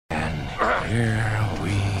Here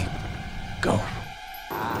we go.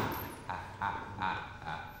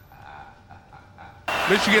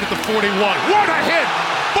 Michigan at the 41. What a hit!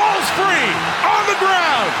 Ball's free! On the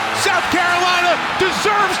ground! South Carolina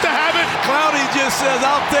deserves to have it! Clowney just says,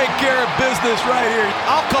 I'll take care of business right here.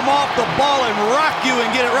 I'll come off the ball and rock you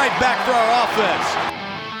and get it right back for our offense.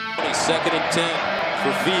 2nd and 10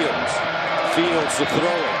 for Fields. Fields to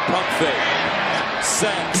throw it. Pump fake.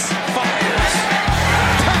 Sacks. Fires.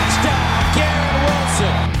 Touchdown, Garrett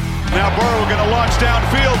Wilson. Now Burrow going to launch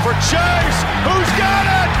downfield for Chase. Who's got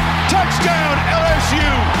it? Touchdown, LSU.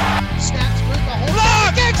 Snaps with the whole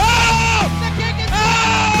look! The kick is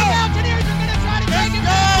the Mountaineers are going to try to take it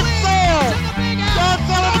back to the big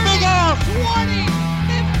house. 20,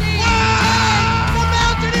 50. The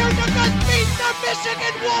Mountaineers are just beat the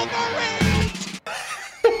Michigan Wolverines.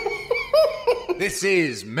 This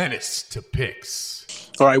is Menace to Picks.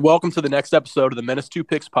 All right, welcome to the next episode of the Menace to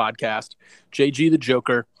Picks podcast. JG the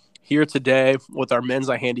Joker here today with our men's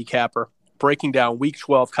handicapper, breaking down Week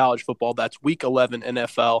 12 college football. That's Week 11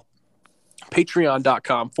 NFL.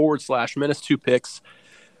 Patreon.com/Menace2Picks.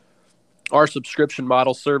 Our subscription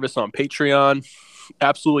model service on Patreon.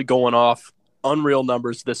 Absolutely going off. Unreal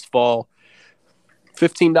numbers this fall.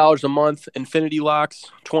 $15 a month, Infinity Locks.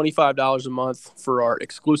 $25 a month for our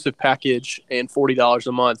exclusive package, and $40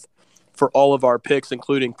 a month for all of our picks,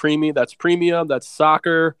 including premium. That's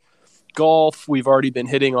soccer, golf. We've already been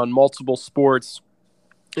hitting on multiple sports.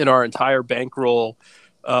 In our entire bankroll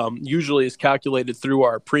usually is calculated through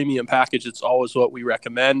our premium package. It's always what we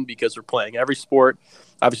recommend because we're playing every sport.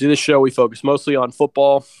 Obviously, this show, we focus mostly on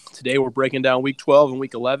football. Today, we're breaking down Week 12 and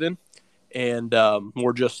Week 11, and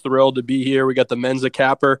we're just thrilled to be here. We got the Menza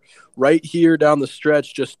Capper right here down the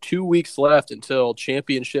stretch. Just 2 weeks left until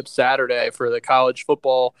Championship Saturday for the college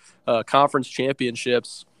football conference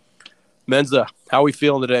championships. Menza, how are we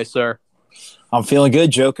feeling today, sir? I'm feeling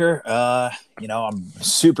good, Joker. I'm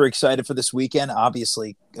super excited for this weekend.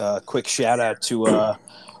 Obviously, quick shout out to,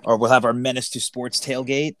 we'll have our Menace to Sports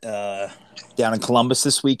tailgate down in Columbus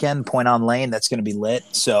this weekend, Point on Lane. That's going to be lit.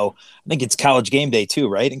 So I think it's college game day too,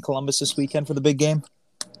 right? In Columbus this weekend for the big game.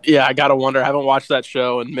 Yeah, I got to wonder. I haven't watched that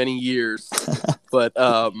show in many years, but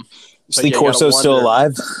Lee Corso's still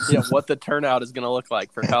alive. Yeah, what the turnout is going to look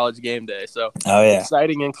like for college game day. So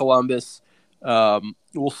exciting in Columbus.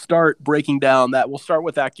 We'll start breaking down that. We'll start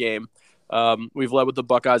with that game. We've led with the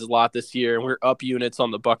Buckeyes a lot this year, and we're up units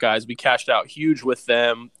on the Buckeyes. We cashed out huge with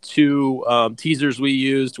them. 2 teasers we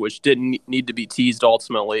used, which didn't need to be teased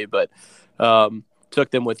ultimately, but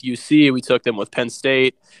took them with UC. We took them with Penn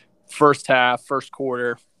State. First half, first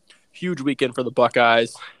quarter, huge weekend for the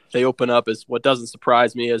Buckeyes. They open up as what doesn't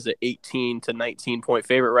surprise me as an 18 to 19 point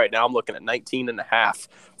favorite right now. I'm looking at 19.5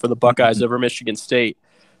 for the Buckeyes over Michigan State.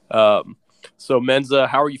 So, Menza,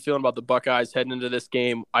 how are you feeling about the Buckeyes heading into this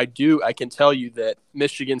game? I can tell you that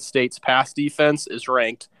Michigan State's pass defense is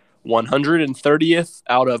ranked 130th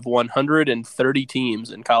out of 130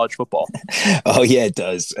 teams in college football. Oh, yeah, it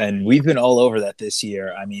does. And we've been all over that this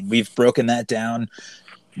year. I mean, we've broken that down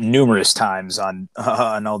numerous times on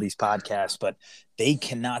all these podcasts, but they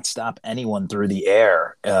cannot stop anyone through the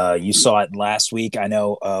air. You saw it last week. I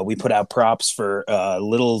know we put out props for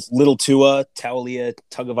little Tua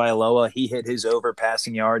Tagovailoa. He hit his over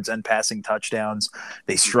passing yards and passing touchdowns.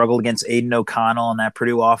 They struggled against Aiden O'Connell on that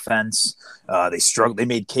Purdue offense. They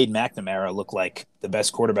made Cade McNamara look like the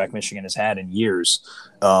best quarterback Michigan has had in years.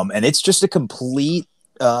 And it's just a complete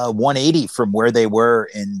 180 from where they were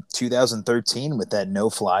in 2013 with that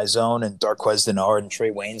no-fly zone and Darqueze Dennard and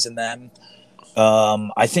Trey Waynes in them.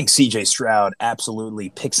 I think CJ Stroud absolutely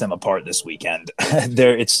picks them apart this weekend.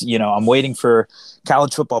 I'm waiting for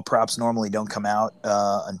college football props. Normally don't come out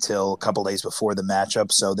until a couple days before the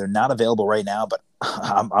matchup, so they're not available right now. But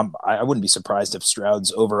I wouldn't be surprised if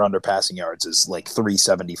Stroud's over/under passing yards is like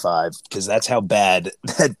 375 because that's how bad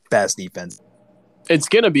that pass defense. It's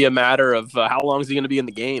going to be a matter of how long is he going to be in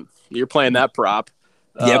the game. You're playing that prop.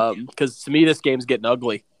 Because to me, this game's getting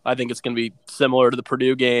ugly. I think it's going to be similar to the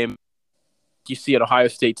Purdue game. You see an Ohio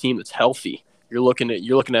State team that's healthy. You're looking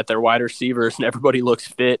at their wide receivers, and everybody looks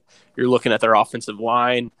fit. You're looking at their offensive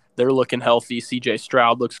line. They're looking healthy. CJ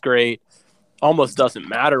Stroud looks great. Almost doesn't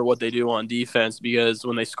matter what they do on defense because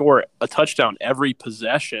when they score a touchdown every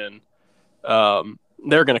possession,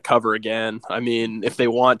 they're going to cover again. I mean, if they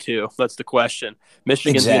want to, that's the question.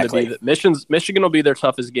 Michigan will be their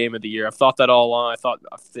toughest game of the year. I've thought that all along.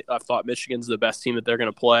 I've thought Michigan's the best team that they're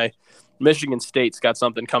going to play. Michigan State's got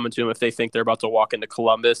something coming to them if they think they're about to walk into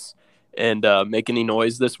Columbus and make any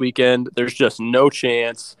noise this weekend. There's just no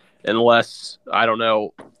chance unless, I don't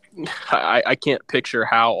know, I can't picture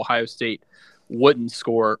how Ohio State wouldn't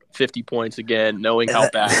score 50 points again, knowing how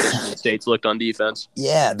bad Michigan State's looked on defense.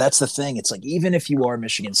 Yeah, that's the thing. It's like, even if you are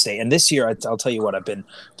Michigan State, and this year, I'll tell you what, I've been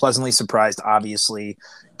pleasantly surprised. Obviously,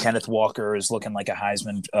 Kenneth Walker is looking like a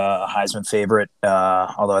Heisman favorite,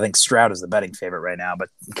 although I think Stroud is the betting favorite right now. But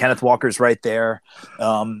Kenneth Walker's right there,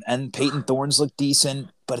 and Peyton Thorne's look decent.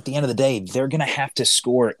 But at the end of the day, they're going to have to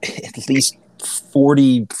score at least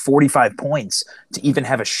 40, 45 points to even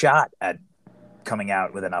have a shot at coming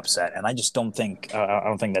out with an upset, and I just don't think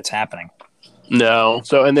that's happening. No.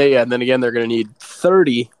 So and then again they're going to need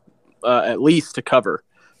 30 at least to cover.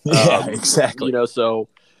 Yeah, exactly. So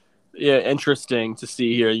yeah, interesting to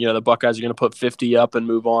see here. The Buckeyes are going to put 50 up and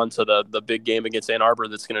move on to the big game against Ann Arbor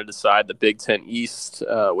that's going to decide the Big Ten East,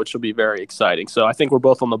 which will be very exciting. So I think we're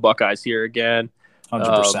both on the Buckeyes here again.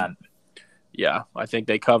 100%. Yeah, I think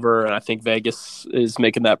they cover, and I think Vegas is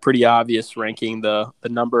making that pretty obvious, ranking the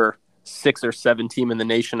number 6 or 7 team in the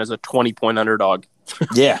nation as a 20-point underdog.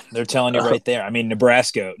 Yeah, they're telling you right there. I mean,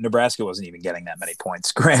 Nebraska wasn't even getting that many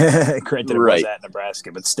points. Granted, it was at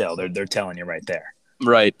Nebraska, but still, they're telling you right there.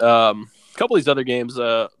 Right. A couple of these other games,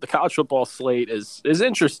 the college football slate is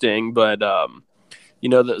interesting, but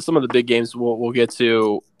some of the big games we'll get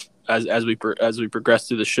to as we progress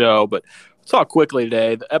through the show. But we'll talk quickly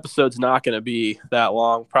today. The episode's not going to be that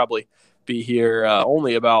long. Probably be here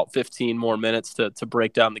only about 15 more minutes to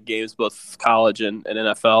break down the games, both college and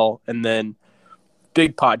NFL, and then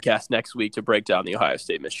big podcast next week to break down the Ohio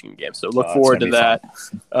State-Michigan game. So look forward to that.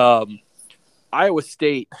 Iowa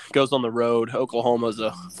State goes on the road. Oklahoma's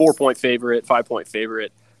a 4-point favorite, 5-point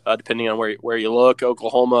favorite, depending on where you look.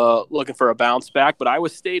 Oklahoma looking for a bounce back, but Iowa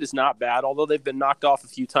State is not bad, although they've been knocked off a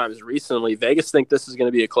few times recently. Vegas think this is going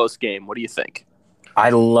to be a close game. What do you think?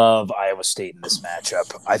 I love Iowa State in this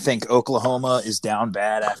matchup. I think Oklahoma is down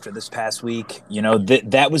bad after this past week.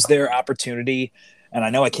 That was their opportunity. And I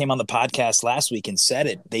know I came on the podcast last week and said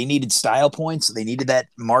it. They needed style points. They needed that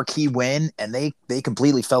marquee win, and they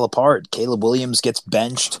completely fell apart. Caleb Williams gets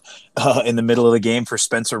benched in the middle of the game for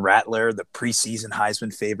Spencer Rattler. The preseason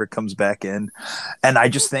Heisman favorite comes back in. And I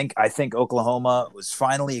think Oklahoma was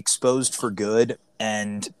finally exposed for good.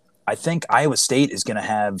 And I think Iowa State is going to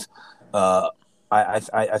have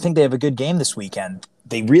I think they have a good game this weekend.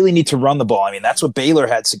 They really need to run the ball. I mean, that's what Baylor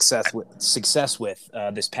had success with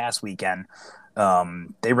this past weekend.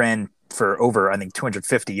 They ran for over, I think,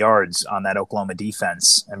 250 yards on that Oklahoma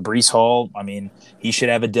defense. And Breece Hall, I mean, he should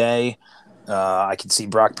have a day. I can see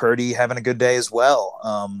Brock Purdy having a good day as well.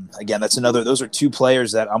 Again, those are two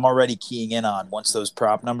players that I'm already keying in on. Once those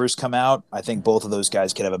prop numbers come out, I think both of those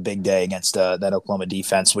guys could have a big day against that Oklahoma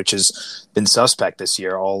defense, which has been suspect this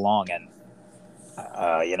year all along. And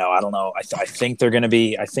I don't know. I think they're going to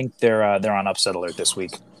be. I think they're on upset alert this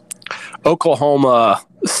week. Oklahoma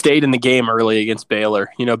stayed in the game early against Baylor.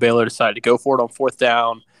 Baylor decided to go for it on 4th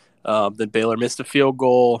down. Then Baylor missed a field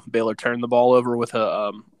goal. Baylor turned the ball over with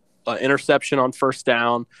an interception on 1st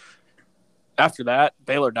down. After that,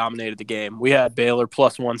 Baylor dominated the game. We had Baylor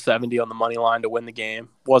plus 170 on the money line to win the game.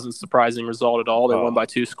 Wasn't a surprising result at all. They won by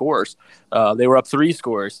 2 scores. They were up 3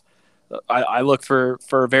 scores. I look for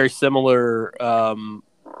a very similar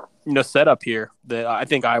setup here. That I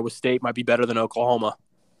think Iowa State might be better than Oklahoma.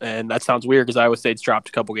 And that sounds weird because Iowa State's dropped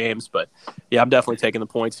a couple games. But, yeah, I'm definitely taking the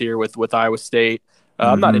points here with Iowa State.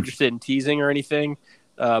 I'm not interested in teasing or anything,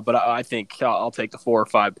 but I think I'll take the 4 or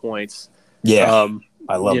 5 points. Yeah,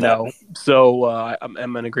 I love that. So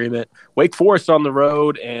I'm in agreement. Wake Forest on the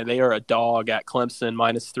road, and they are a dog at Clemson,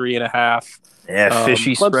 minus 3.5. Yeah,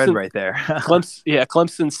 fishy spread right there.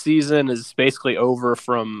 Clemson's season is basically over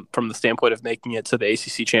from the standpoint of making it to the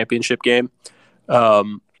ACC championship game.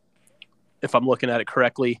 If I'm looking at it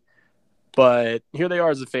correctly. But here they are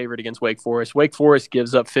as a favorite against Wake Forest. Wake Forest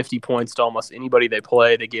gives up 50 points to almost anybody they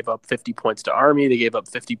play. They gave up 50 points to Army. They gave up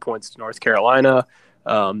 50 points to North Carolina.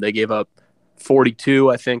 They gave up 42,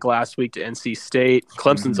 I think, last week to NC State.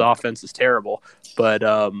 Clemson's offense is terrible. But,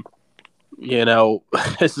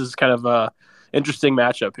 this is kind of a interesting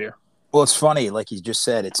matchup here. Well, it's funny, like you just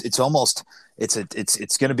said, it's almost it's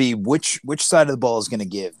going to be which side of the ball is going to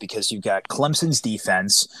give, because you've got Clemson's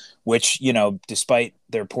defense, which, despite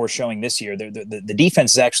their poor showing this year, the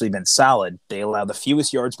defense has actually been solid. They allow the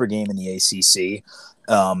fewest yards per game in the ACC.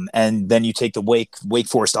 And then you take the Wake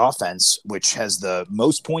Forest offense, which has the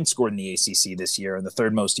most points scored in the ACC this year and the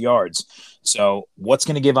 3rd most yards. So what's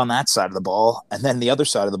going to give on that side of the ball? And then the other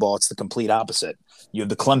side of the ball, it's the complete opposite. You have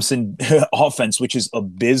the Clemson offense, which is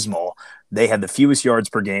abysmal. They had the fewest yards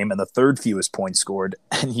per game and the 3rd fewest points scored.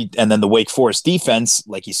 And then the Wake Forest defense,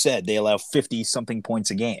 like you said, they allow 50-something points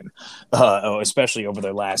a game, especially over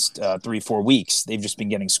their last 3-4 weeks. They've just been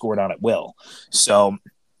getting scored on at will. So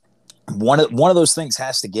one of those things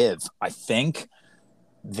has to give. I think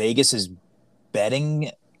Vegas is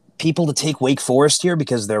betting people to take Wake Forest here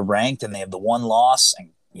because they're ranked and they have the one loss,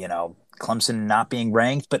 and Clemson not being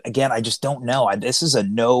ranked. But again, I just don't know. This is a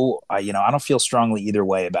no. I don't feel strongly either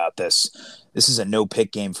way about this. This is a no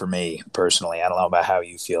pick game for me personally. I don't know about how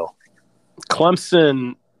you feel.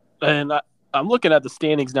 Clemson, and I'm looking at the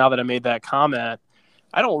standings now that I made that comment.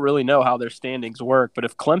 I don't really know how their standings work, but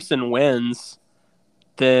if Clemson wins,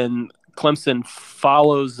 then Clemson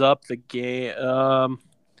follows up the game.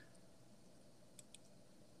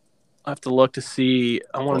 I have to look to see.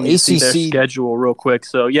 I want to see their schedule real quick.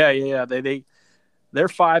 So yeah. They're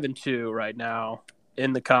 5-2 right now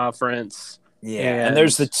in the conference. Yeah, and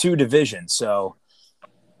there's the two divisions, so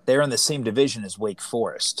they're in the same division as Wake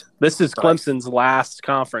Forest. This is Clemson's last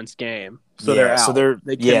conference game, so they're out. So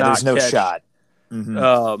there's no shot.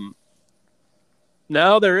 Mm-hmm.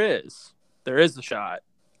 No, there is. There is a shot.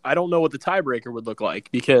 I don't know what the tiebreaker would look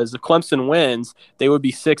like because if Clemson wins, they would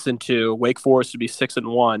be 6-2. Wake Forest would be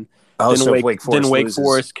 6-1. Oh, then so Wake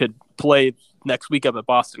Forest could play next week up at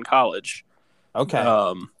Boston College.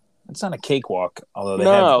 Okay. It's not a cakewalk, although they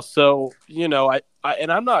have. So,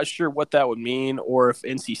 I'm not sure what that would mean or if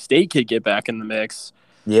NC State could get back in the mix.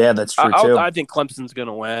 Yeah, that's true, too. I think Clemson's going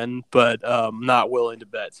to win, but not willing to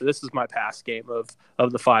bet. So this is my pass game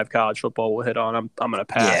of the 5 college football we'll hit on. I'm going to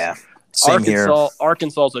pass. Yeah, same here.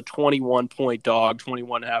 Arkansas's a 21-point dog,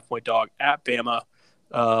 21.5-point dog at Bama.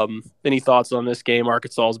 Any thoughts on this game?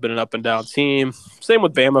 Arkansas has been an up-and-down team. Same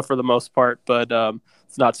with Bama for the most part, but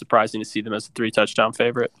it's not surprising to see them as a 3-touchdown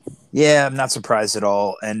favorite. Yeah, I'm not surprised at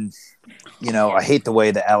all. And, I hate the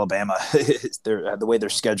way that Alabama, the way their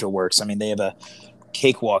schedule works. I mean, they have a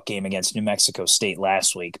cakewalk game against New Mexico State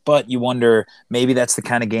last week, but you wonder maybe that's the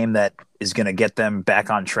kind of game that is going to get them back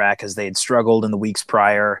on track as they had struggled in the weeks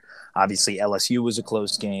prior. Obviously, LSU was a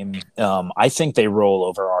close game. I think they roll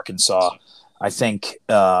over Arkansas. I think,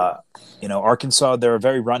 Arkansas, they're a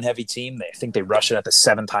very run-heavy team. I think they rush it at the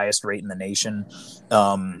 7th highest rate in the nation.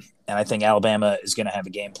 And I think Alabama is going to have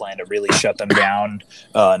a game plan to really shut them down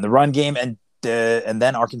in the run game. And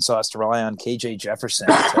then Arkansas has to rely on KJ Jefferson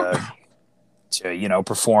to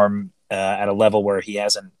perform at a level where he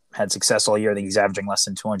hasn't had success all year. I think he's averaging less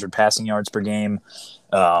than 200 passing yards per game.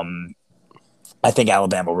 I think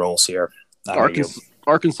Alabama rolls here.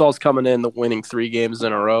 Arkansas is coming in winning 3 games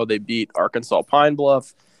in a row. They beat Arkansas Pine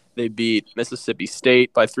Bluff. They beat Mississippi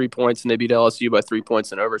State by 3 points, and they beat LSU by 3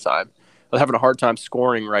 points in overtime. They're having a hard time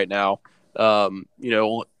scoring right now.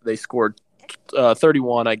 They scored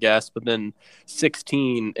 31, I guess, but then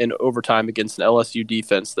 16 in overtime against an LSU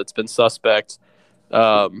defense that's been suspect.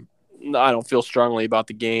 I don't feel strongly about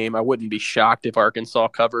the game. I wouldn't be shocked if Arkansas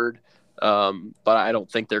covered, but I don't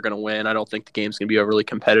think they're going to win. I don't think the game's going to be overly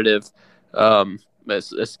competitive.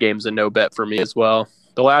 This game's a no bet for me as well.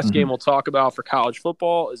 The last game we'll talk about for college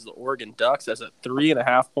football is the Oregon Ducks as a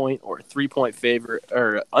 3.5-point or 3-point favorite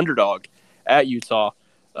or underdog at Utah.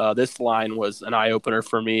 This line was an eye opener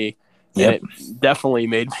for me. Yep. And it definitely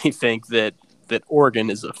made me think that Oregon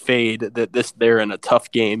is a fade. They're in a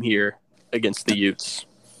tough game here against the Utes.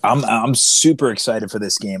 I'm super excited for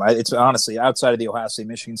this game. It's honestly outside of the Ohio State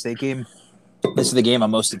Michigan State game. This is the game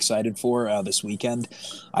I'm most excited for this weekend.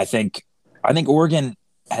 I think Oregon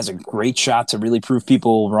has a great shot to really prove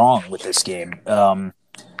people wrong with this game.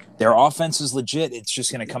 Their offense is legit. It's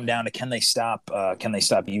just going to come down to can they stop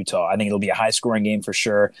Utah? I think it'll be a high-scoring game for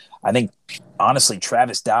sure. I think, honestly,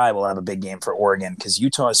 Travis Dye will have a big game for Oregon because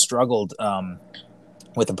Utah has struggled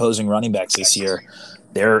with opposing running backs this year.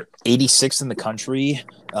 They're 86th in the country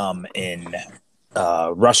in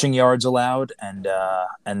rushing yards allowed, and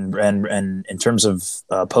in terms of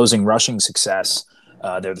opposing rushing success,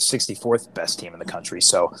 they're the 64th best team in the country.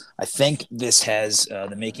 So I think this has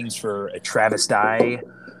the makings for a Travis Dye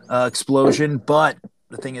explosion. But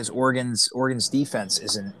the thing is, Oregon's defense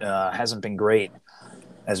hasn't been great,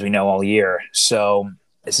 as we know, all year. So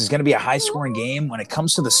this is going to be a high-scoring game. When it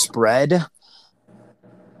comes to the spread,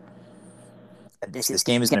 this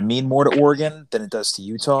game is going to mean more to Oregon than it does to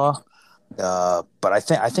Utah. But I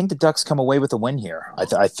think the Ducks come away with a win here.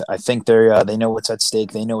 I think they know what's at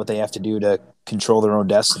stake. They know what they have to do to control their own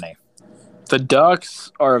destiny. The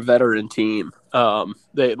Ducks are a veteran team.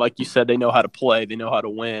 They, like you said, they know how to play. They know how to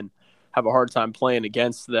win. Have a hard time playing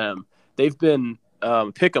against them. They've been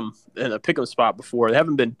pick'em in a pick'em spot before. They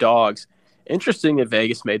haven't been dogs. Interesting that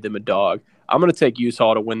Vegas made them a dog. I'm going to take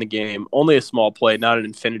Utah to win the game. Only a small play, not an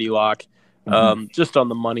infinity lock. Just on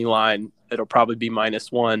the money line, it'll probably be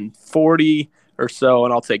minus 140 or so,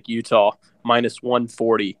 and I'll take Utah minus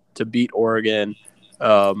 140 to beat Oregon.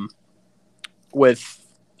 With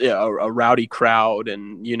a rowdy crowd,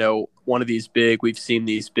 and one of these we've seen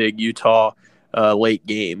these big Utah late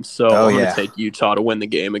games. So I'm going to take Utah to win the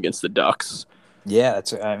game against the Ducks. Yeah,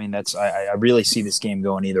 I really see this game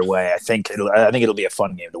going either way. I think it'll be a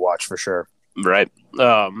fun game to watch for sure. Right.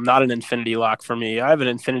 Not an infinity lock for me. I have an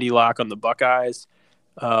infinity lock on the Buckeyes.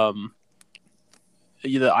 The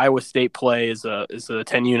Iowa State play is a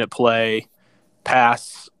 10-unit play,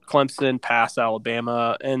 pass Clemson, pass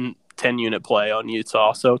Alabama, and 10-unit play on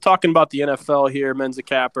Utah. So talking about the NFL here, men's a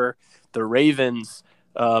capper, the Ravens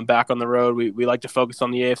back on the road. We like to focus on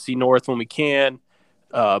the AFC North when we can.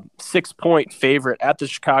 6-point favorite at the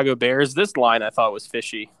Chicago Bears. This line I thought was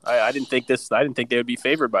fishy. I didn't think they would be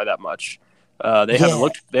favored by that much. They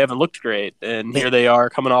haven't looked great, and here they are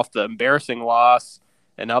coming off the embarrassing loss,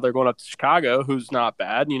 and now they're going up to Chicago, who's not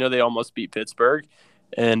bad. They almost beat Pittsburgh,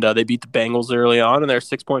 and they beat the Bengals early on, and they're a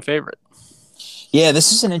 6-point favorite. Yeah,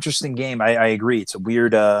 this is an interesting game. I agree. It's a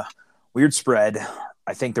weird spread.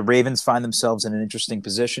 I think the Ravens find themselves in an interesting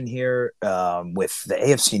position here with the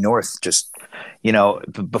AFC North. Just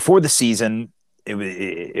before the season,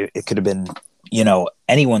 it could have been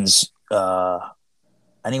anyone's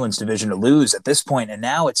division to lose at this point, and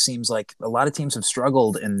now it seems like a lot of teams have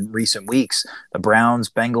struggled in recent weeks. The Browns,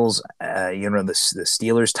 Bengals, the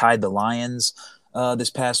Steelers tied the Lions this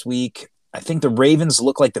past week. I think the Ravens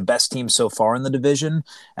look like the best team so far in the division,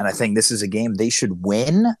 and I think this is a game they should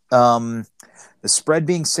win. The spread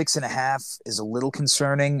being 6.5 is a little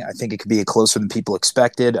concerning. I think it could be closer than people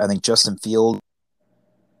expected. I think Justin Fields,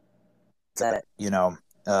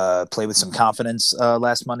 played with some confidence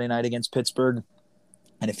last Monday night against Pittsburgh.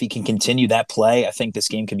 And if he can continue that play, I think this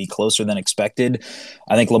game can be closer than expected.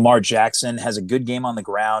 I think Lamar Jackson has a good game on the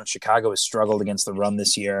ground. Chicago has struggled against the run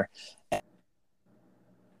this year.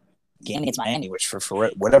 Game against Miami, which for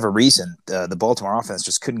whatever reason, the Baltimore offense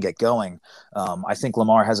just couldn't get going. I think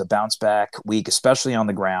Lamar has a bounce back week, especially on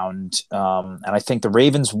the ground. And I think the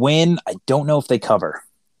Ravens win. I don't know if they cover.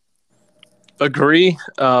 Agree.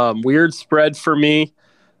 Weird spread for me.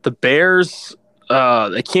 The Bears,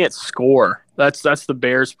 they can't score. That's the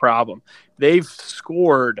Bears' problem. They've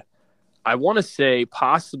scored, I want to say,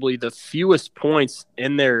 possibly the fewest points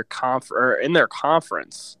in their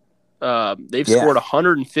conference. They've scored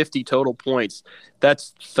 150 total points.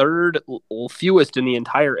 That's third fewest in the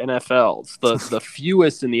entire NFL. It's the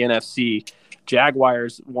fewest in the NFC.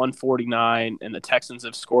 Jaguars 149, and the Texans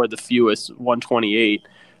have scored the fewest, 128.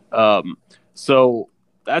 So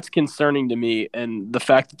that's concerning to me, and the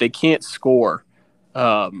fact that they can't score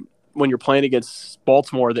when you're playing against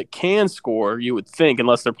Baltimore that can score, you would think,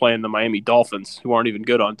 unless they're playing the Miami Dolphins, who aren't even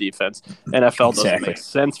good on defense. NFL doesn't make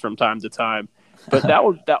sense from time to time. But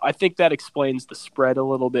I think that explains the spread a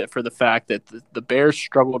little bit for the fact that the Bears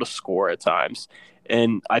struggle to score at times.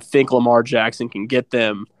 And I think Lamar Jackson can get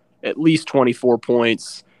them at least 24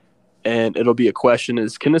 points. And it'll be a question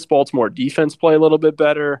is, can this Baltimore defense play a little bit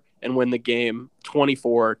better and win the game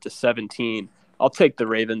 24-17? I'll take the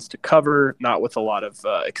Ravens to cover, not with a lot of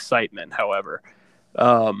excitement, however.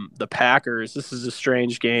 The Packers, this is a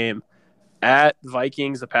strange game. At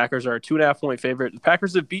Vikings, the Packers are a 2.5-point favorite. The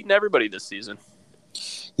Packers have beaten everybody this season.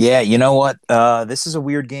 Yeah, you know what? This is a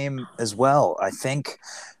weird game as well. I think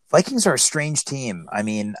Vikings are a strange team. I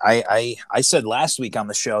mean, I said last week on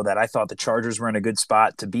the show that I thought the Chargers were in a good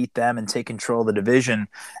spot to beat them and take control of the division,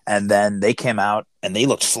 and then they came out and they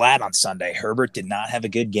looked flat on Sunday. Herbert did not have a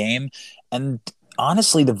good game, and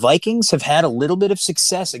honestly, the Vikings have had a little bit of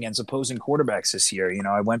success against opposing quarterbacks this year.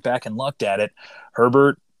 I went back and looked at it.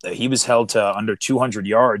 Herbert, he was held to under 200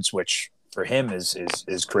 yards, which for him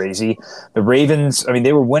is crazy. The Ravens, I mean,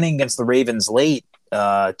 they were winning against the Ravens late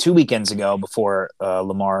 2 weekends ago before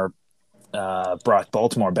Lamar brought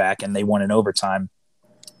Baltimore back, and they won in overtime.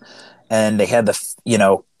 And they had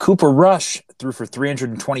Cooper Rush threw for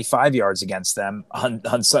 325 yards against them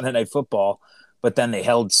on Sunday Night Football, but then they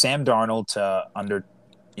held Sam Darnold to under,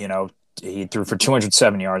 he threw for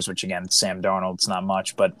 207 yards, which again, Sam Darnold, it's not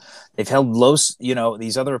much, but they've held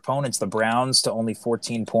these other opponents, the Browns to only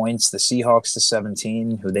 14 points, the Seahawks to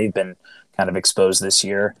 17, who they've been kind of exposed this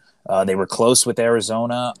year. They were close with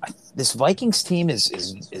Arizona. This Vikings team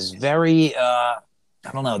is very, I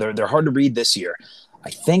don't know. They're hard to read this year. I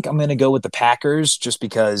think I'm going to go with the Packers just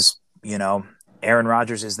because, Aaron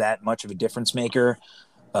Rodgers is that much of a difference maker.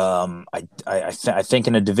 I think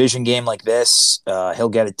in a division game like this, he'll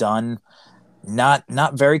get it done. Not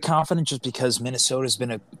very confident just because Minnesota's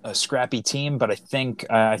been a scrappy team, but I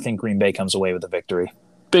think Green Bay comes away with a victory.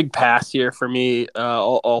 Big pass here for me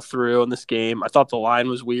all through in this game. I thought the line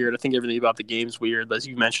was weird. I think everything about the game's weird. As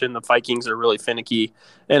you mentioned, the Vikings are really finicky.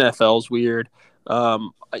 NFL's weird.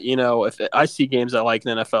 If I see games I like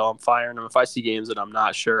in the NFL, I'm firing them. If I see games that I'm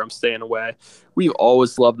not sure, I'm staying away. We've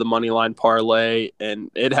always loved the money line parlay, and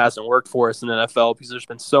it hasn't worked for us in the NFL because there's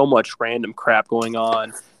been so much random crap going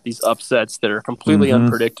on. These upsets that are completely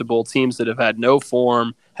unpredictable, teams that have had no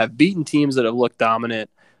form, have beaten teams that have looked dominant.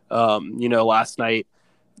 Last night,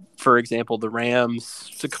 for example, the Rams,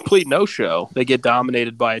 it's a complete no-show. They get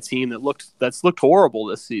dominated by a team that's looked horrible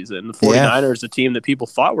this season. The 49ers, a team that people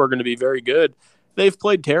thought were going to be very good, they've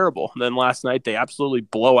played terrible. And then last night, they absolutely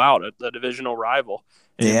blow out a divisional rival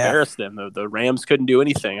and embarrass them. The Rams couldn't do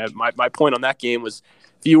anything. My point on that game was,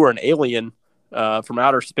 if you were an alien from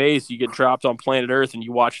outer space, you get dropped on planet Earth and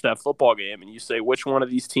you watch that football game and you say, which one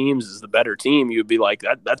of these teams is the better team? You'd be like,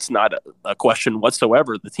 that's not a question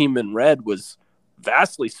whatsoever. The team in red was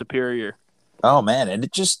vastly superior. Oh, man. And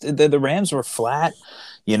it just, the Rams were flat,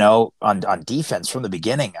 on defense from the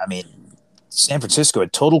beginning. I mean, San Francisco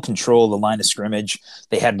had total control of the line of scrimmage.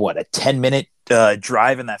 They had a 10-minute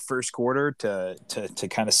drive in that first quarter to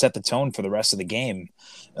kind of set the tone for the rest of the game.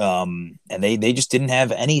 And they just didn't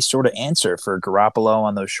have any sort of answer for Garoppolo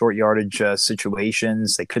on those short yardage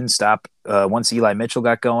situations. They couldn't stop once Eli Mitchell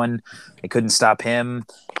got going. They couldn't stop him.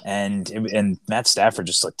 And Matt Stafford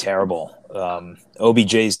just looked terrible.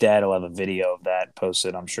 OBJ's dad will have a video of that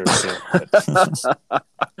posted, I'm sure, soon.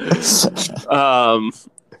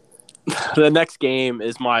 The next game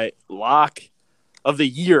is my lock of the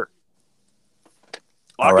year.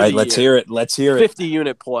 All right, let's hear it.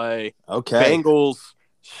 50-unit play. Okay. Bengals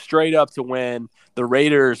straight up to win. The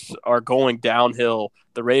Raiders are going downhill.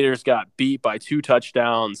 The Raiders got beat by 2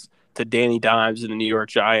 touchdowns to Danny Dimes and the New York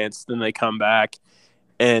Giants. Then they come back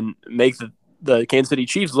and make the Kansas City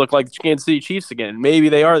Chiefs look like the Kansas City Chiefs again. Maybe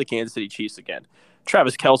they are the Kansas City Chiefs again.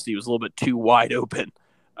 Travis Kelce was a little bit too wide open.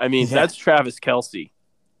 I mean, that's Travis Kelce.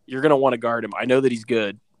 You're going to want to guard him. I know that he's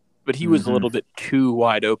good, but he was a little bit too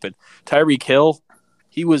wide open. Tyreek Hill,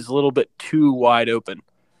 he was a little bit too wide open.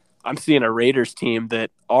 I'm seeing a Raiders team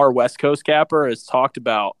that our West Coast capper has talked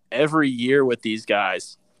about every year with these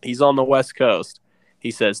guys. He's on the West Coast.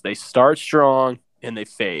 He says they start strong and they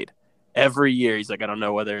fade. Every year, he's like, I don't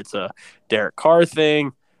know whether it's a Derek Carr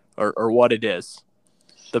thing or what it is.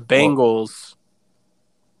 The Bengals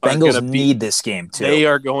need this game, too. They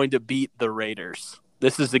are going to beat the Raiders.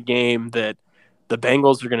 This is a game that the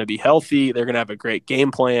Bengals are going to be healthy. They're going to have a great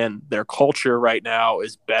game plan. Their culture right now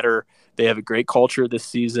is better. They have a great culture this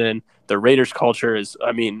season. The Raiders' culture is,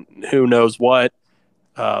 who knows what.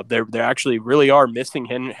 They actually really are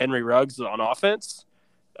missing Henry Ruggs on offense.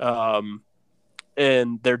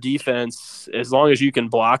 And their defense, as long as you can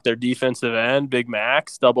block their defensive end, Big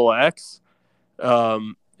Max, Double X,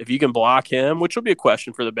 if you can block him, which will be a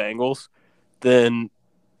question for the Bengals, then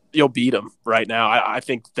you'll beat them right now. I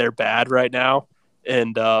think they're bad right now.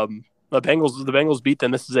 And the Bengals beat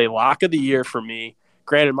them. This is a lock of the year for me.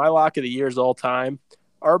 Granted, my lock of the years all time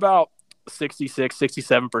are about 66,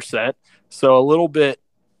 67%. So a little bit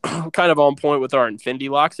kind of on point with our Infinity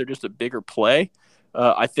locks. They're just a bigger play.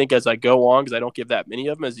 I think as I go on, because I don't give that many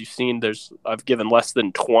of them, as you've seen, I've given less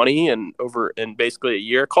than 20 and over in basically a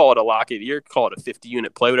year. Call it a lock of the year, call it a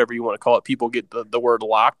 50-unit play, whatever you want to call it. People get the word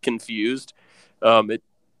lock confused. It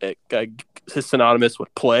is synonymous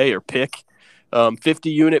with play or pick.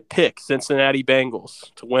 50-unit pick, Cincinnati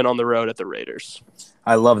Bengals to win on the road at the Raiders.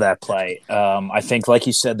 I love that play. I think, like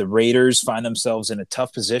you said, the Raiders find themselves in a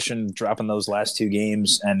tough position dropping those last 2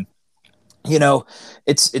 games. And,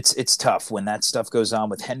 it's tough when that stuff goes on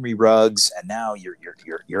with Henry Ruggs, and now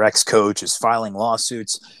your ex-coach is filing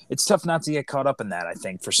lawsuits. It's tough not to get caught up in that, I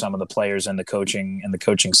think, for some of the players and the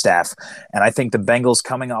coaching staff. And I think the Bengals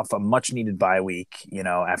coming off a much-needed bye week,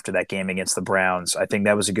 after that game against the Browns, I think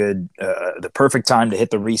that was the perfect time to hit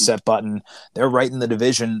the reset button. They're right in the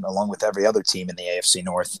division along with every other team in the AFC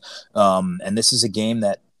North. And this is a game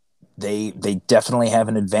that they definitely have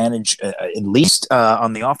an advantage, at least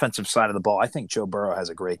on the offensive side of the ball. I think Joe Burrow has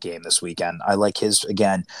a great game this weekend. I like his,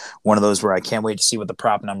 again, one of those where I can't wait to see what the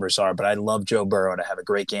prop numbers are, but I love Joe Burrow to have a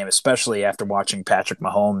great game, especially after watching Patrick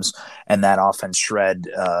Mahomes and that offense shred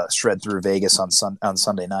through Vegas on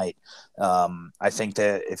Sunday night. I think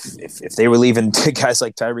that if they were leaving guys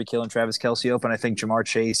like Tyreek Hill and Travis Kelce open, I think Jamar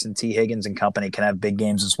Chase and T. Higgins and company can have big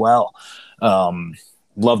games as well.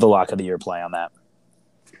 Love the lock of the year play on that.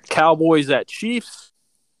 Cowboys at Chiefs.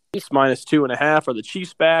 Chiefs minus 2.5. Are the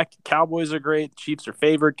Chiefs back? Cowboys are great. The Chiefs are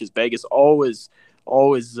favored because Vegas always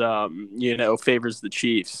favors the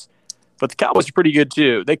Chiefs. But the Cowboys are pretty good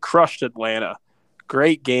too. They crushed Atlanta.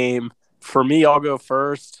 Great game. For me, I'll go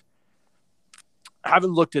first. I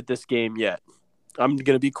haven't looked at this game yet. I'm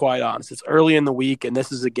going to be quite honest. It's early in the week, and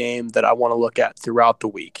this is a game that I want to look at throughout the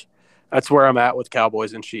week. That's where I'm at with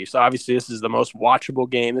Cowboys and Chiefs. Obviously, this is the most watchable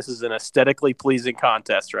game. This is an aesthetically pleasing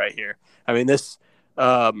contest right here. I mean, this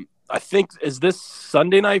I think, is this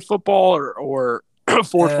Sunday Night Football or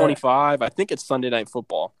 425? I think it's Sunday Night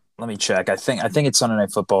Football. Let me check. I think it's Sunday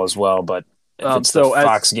Night Football as well, but if it's the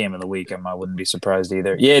Fox game of the week, I wouldn't be surprised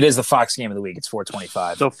either. Yeah, it is the Fox game of the week. It's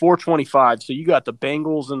 425. So 425. So you got the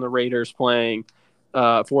Bengals and the Raiders playing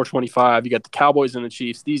 425. You got the Cowboys and the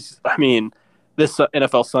Chiefs. This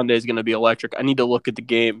NFL Sunday is going to be electric. I need to look at the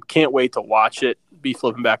game. Can't wait to watch it. Be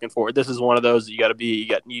flipping back and forth. This is one of those that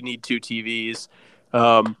you need two TVs.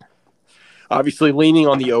 Obviously leaning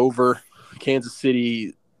on the over. Kansas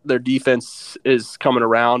City, their defense is coming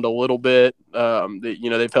around a little bit.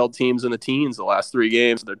 They've held teams in the teens the last 3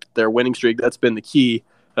 games. Their winning streak, that's been the key.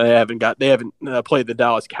 They haven't played the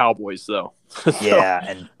Dallas Cowboys though. Yeah,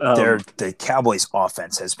 and the Cowboys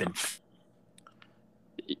offense has been.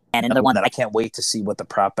 And another one that I can't wait to see what the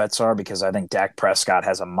prop bets are, because I think Dak Prescott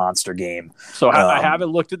has a monster game. So I haven't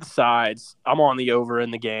looked at the sides. I'm on the over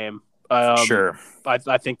in the game. Sure.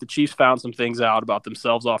 I think the Chiefs found some things out about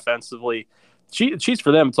themselves offensively. Chiefs,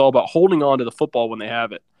 for them, it's all about holding on to the football when they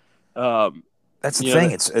have it. That's the thing.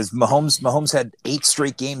 It's as Mahomes had 8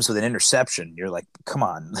 straight games with an interception. You're like, come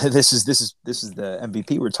on, this is the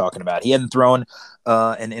MVP we're talking about. He hadn't thrown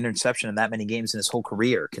an interception in that many games in his whole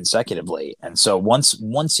career consecutively. And so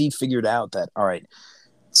once he figured out that, all right,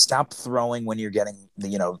 stop throwing when you're getting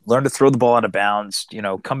learn to throw the ball out of bounds.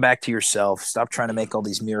 Come back to yourself. Stop trying to make all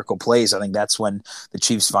these miracle plays. I think that's when the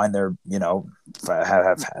Chiefs find their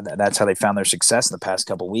that's how they found their success in the past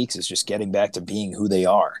couple of weeks, is just getting back to being who they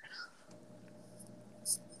are.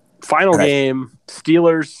 Final game,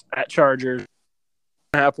 Steelers at Chargers,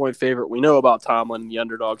 1.5-point favorite. We know about Tomlin, the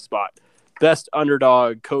underdog spot. Best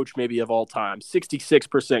underdog coach maybe of all time.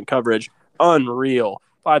 66% coverage. Unreal.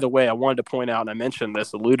 By the way, I wanted to point out, and I mentioned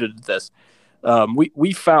this, alluded to this.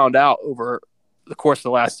 We found out over the course of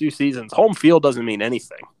the last 2 seasons, home field doesn't mean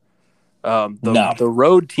anything. The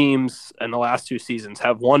road teams in the last 2 seasons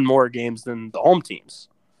have won more games than the home teams.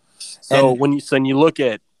 So when you look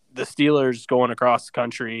at the Steelers going across the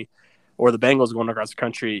country or the Bengals going across the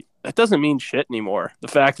country, that doesn't mean shit anymore. The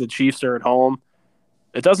fact that the Chiefs are at home,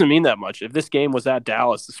 it doesn't mean that much. If this game was at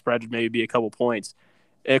Dallas, the spread would maybe be a couple points.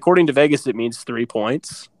 According to Vegas, it means 3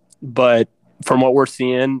 points. But from what we're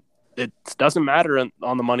seeing, it doesn't matter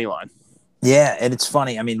on the money line. Yeah, and it's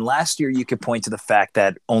funny. I mean, last year you could point to the fact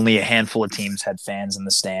that only a handful of teams had fans in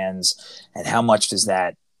the stands, and how much does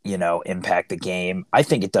that, impact the game? I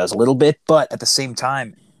think it does a little bit, but at the same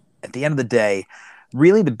time, at the end of the day,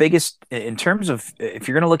 really the biggest, in terms of, if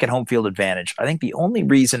you're going to look at home field advantage, I think the only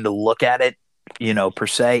reason to look at it, per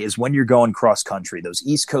se, is when you're going cross country. Those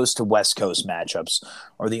East Coast to West Coast matchups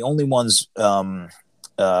are the only ones where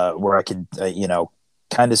I could,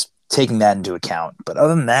 kind of taking that into account. But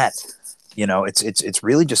other than that, it's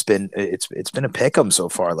really just been it's been a pick 'em so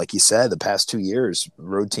far. Like you said, the past 2 years,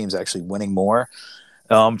 road teams actually winning more.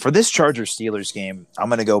 For this Chargers-Steelers game, I'm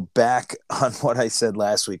going to go back on what I said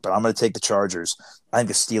last week, but I'm going to take the Chargers. I think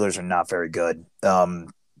the Steelers are not very good.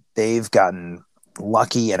 They've gotten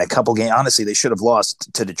lucky in a couple games. Honestly, they should have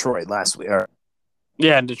lost to Detroit last week.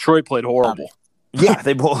 Yeah, and Detroit played horrible.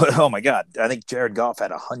 Oh my God. I think Jared Goff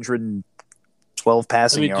had 112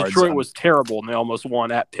 passing yards. Detroit was terrible, and they almost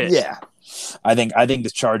won at Pitt. Yeah. I think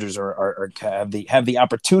the Chargers have the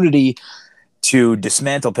opportunity to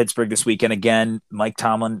dismantle Pittsburgh this weekend. Again, Mike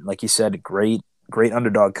Tomlin, like you said, great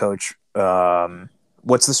underdog coach.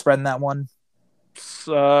 What's the spread in that one?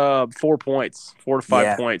 4 points, 4 to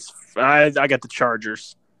 5 points. I got the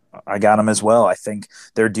Chargers. I got them as well. I think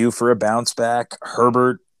they're due for a bounce back.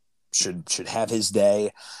 Herbert should have his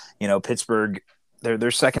day. Pittsburgh,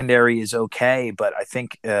 their secondary is okay, but I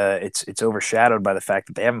think it's overshadowed by the fact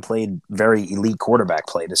that they haven't played very elite quarterback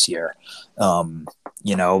play this year.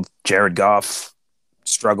 Jared Goff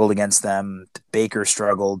struggled against them. Baker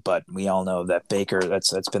struggled, but we all know that Baker,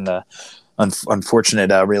 that's been the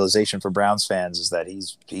unfortunate realization for Browns fans, is that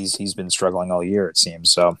he's been struggling all year, it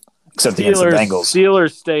seems. So, except against the Bengals.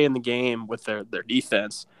 Steelers stay in the game with their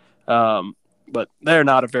defense, but they're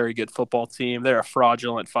not a very good football team. They're a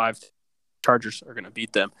fraudulent 5. Chargers are going to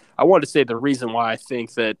beat them. I wanted to say the reason why I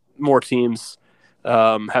think that more teams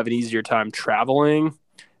have an easier time traveling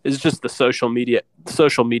is just the social media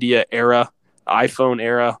era, iPhone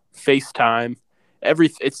era, FaceTime.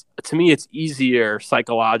 To me, it's easier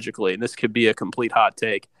psychologically, and this could be a complete hot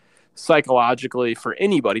take, psychologically for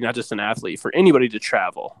anybody, not just an athlete, for anybody to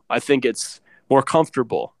travel. I think it's more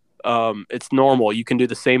comfortable. It's normal. You can do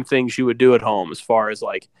the same things you would do at home, as far as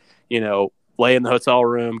lay in the hotel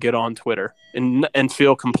room, get on Twitter, and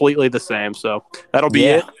feel completely the same. So that'll be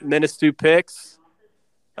it. Menace to Picks.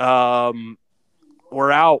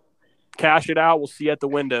 We're out. Cash it out. We'll see you at the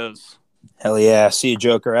windows. Hell yeah. See you,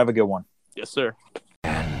 Joker. Have a good one. Yes, sir.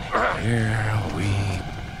 And here we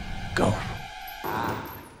go.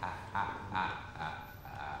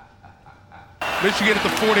 Michigan at the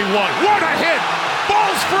 41. What a hit!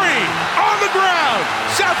 Ball's free on the ground.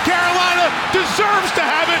 South Carolina deserves to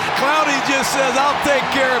have it. Cloudy just says, I'll take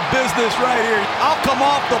care of business right here. I'll come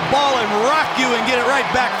off the ball and rock you and get it right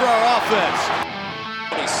back for our offense.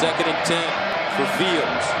 2nd and 10 for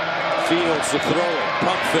Fields. Fields to throw it.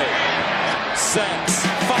 Pump fake. Sacks.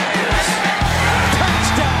 Fires.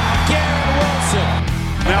 Touchdown, Garrett Wilson.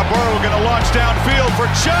 Now Burrow going to launch downfield for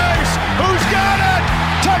Chase. Who's got it?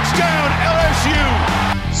 Touchdown, LSU.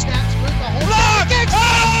 Snaps with the whole block.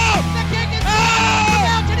 The kick is the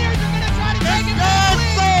Mountaineers are going to try to take it back. To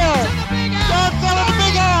the big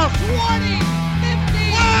house. 20,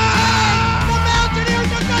 50. The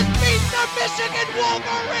Mountaineers are going to beat the Michigan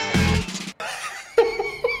Wolverines.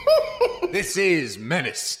 This is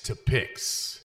Menace to Picks.